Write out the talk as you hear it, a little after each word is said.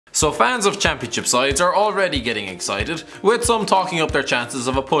So fans of championship sides are already getting excited, with some talking up their chances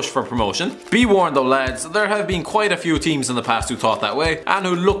of a push for promotion. Be warned though lads, there have been quite a few teams in the past who thought that way, and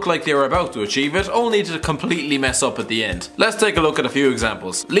who looked like they were about to achieve it, only to completely mess up at the end. Let's take a look at a few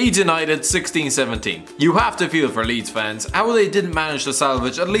examples. Leeds United 16-17. You have to feel for Leeds fans. How they didn't manage to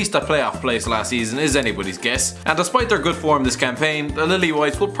salvage at least a playoff place last season is anybody's guess, and despite their good form this campaign, the Lily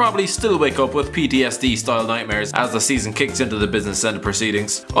Whites will probably still wake up with PTSD style nightmares as the season kicks into the business end of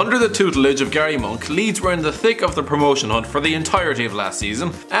proceedings. Under the tutelage of Gary Monk, Leeds were in the thick of the promotion hunt for the entirety of last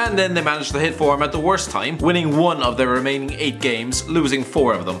season, and then they managed to hit form at the worst time, winning one of their remaining 8 games, losing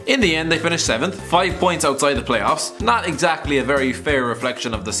 4 of them. In the end they finished 7th, 5 points outside the playoffs, not exactly a very fair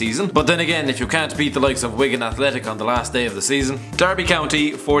reflection of the season, but then again if you can't beat the likes of Wigan Athletic on the last day of the season. Derby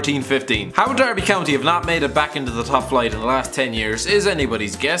County 14-15. How Derby County have not made it back into the top flight in the last 10 years is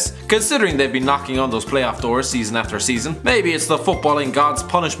anybody's guess, considering they've been knocking on those playoff doors season after season. Maybe it's the footballing gods'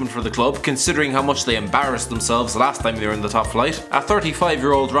 punishment for the club, considering how much they embarrassed themselves last time they were in the top flight. A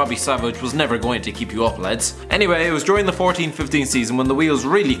 35-year-old Robbie Savage was never going to keep you up, lads. Anyway, it was during the 14-15 season when the wheels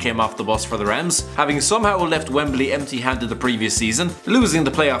really came off the bus for the Rams, having somehow left Wembley empty-handed the previous season, losing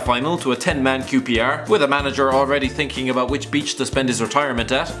the playoff final to a 10-man QPR, with a manager already thinking about which beach to spend his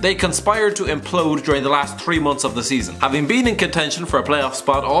retirement at. They conspired to implode during the last 3 months of the season. Having been in contention for a playoff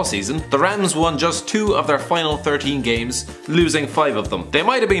spot all season, the Rams won just 2 of their final 13 games, losing 5 of them. They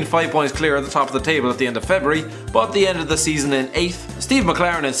might have been 5 points clear at the top of the table at the end of February, but they ended the season in 8th. Steve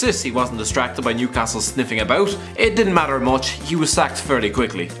McLaren insists he wasn't distracted by Newcastle sniffing about. It didn't matter much, he was sacked fairly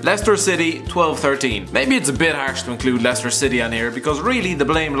quickly. Leicester City 12-13. Maybe it's a bit harsh to include Leicester City on here, because really the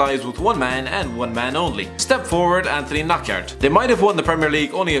blame lies with one man and one man only. Step forward Anthony Knockaert. They might have won the Premier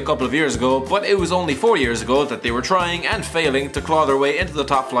League only a couple of years ago, but it was only 4 years ago that they were trying and failing to claw their way into the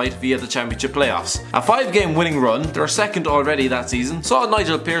top flight via the Championship playoffs. A 5-game winning run, their second already that season, saw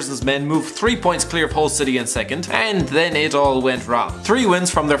Nigel Pearson's men move 3 points clear of Hull City in second, and then it all went wrong. 3 wins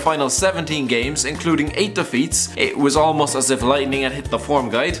from their final 17 games, including 8 defeats. It was almost as if lightning had hit the form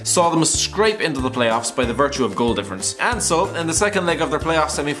guide, saw them scrape into the playoffs by the virtue of goal difference. And so, in the second leg of their playoff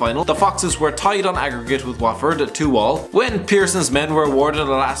semi-final, the Foxes were tied on aggregate with Watford at 2-2, when Pearson's men were awarded a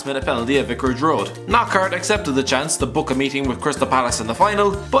last-minute penalty at Vicarage Road. Knockaert accepted the chance to book a meeting with Crystal Palace in the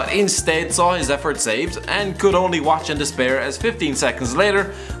final, but instead saw his effort saved, and could only watch in despair as 15 seconds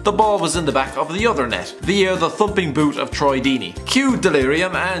later, the ball was in the back of the other net, via the thumping boot of Troy Deeney. Cue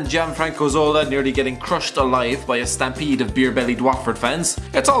delirium and Gianfranco Zola nearly getting crushed alive by a stampede of beer-bellied Watford fans.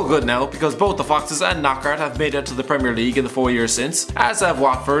 It's all good now, because both the Foxes and Knockaert have made it to the Premier League in the 4 years since, as have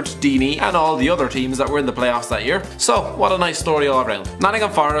Watford, Deeney, and all the other teams that were in the playoffs that year. So, what a nice story all around.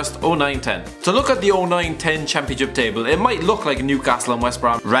 Nottingham Forest 09-10. To look at the 09-10 championship table, it might look like Newcastle and West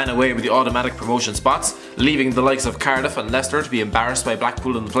Brom ran away with the automatic promotion spots, leaving the likes of Cardiff and Leicester to be embarrassed by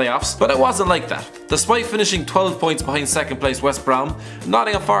Blackpool in the playoffs, but it wasn't like that. Despite finishing 12 points behind second place West Brom,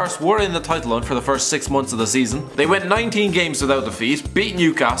 Nottingham Forest were in the title hunt for the first 6 months of the season. They went 19 games without defeat, beat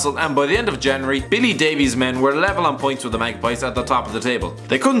Newcastle, and by the end of January, Billy Davies' men were level on points with the Magpies at the top of the table.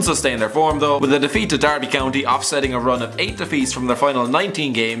 They couldn't sustain their form though, with a defeat to Derby County offsetting a run of 8 defeats from their final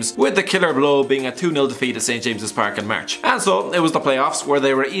 19 games, with the killer blow being a 2-0 defeat at St James's Park in March. And so, it was the playoffs where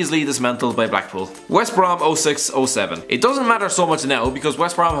they were easily dismantled by Blackpool. West Brom 06-07. It doesn't matter so much now because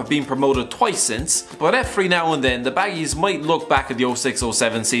West Brom have been promoted twice since, but every now and then the Baggies might look back at the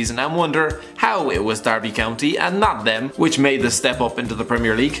 06-07 season and wonder how it was Derby County and not them which made the step up into the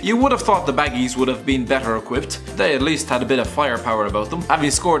Premier League. You would have thought the Baggies would have been better equipped. They at least had a bit of firepower about them, having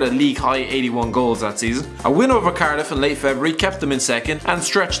scored a league high 81 goals that season. A win over Cardiff in late February kept them in second and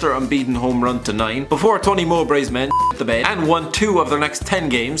stretched their unbeaten home run to 9, before Tony Mowbray's men the bed and won 2 of their next 10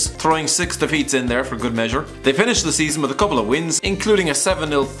 games, throwing 6 defeats in there for good measure. They finished the season with a couple of wins, including a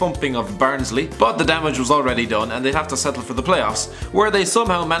 7-0 thumping of Barnsley, but the damage was already done and they'd have to settle for the playoffs, where they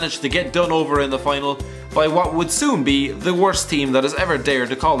somehow managed to get done over in the final by what would soon be the worst team that has ever dared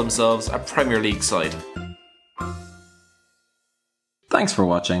to call themselves a Premier League side. Thanks for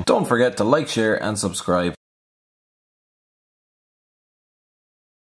watching. Don't forget to like, share and subscribe.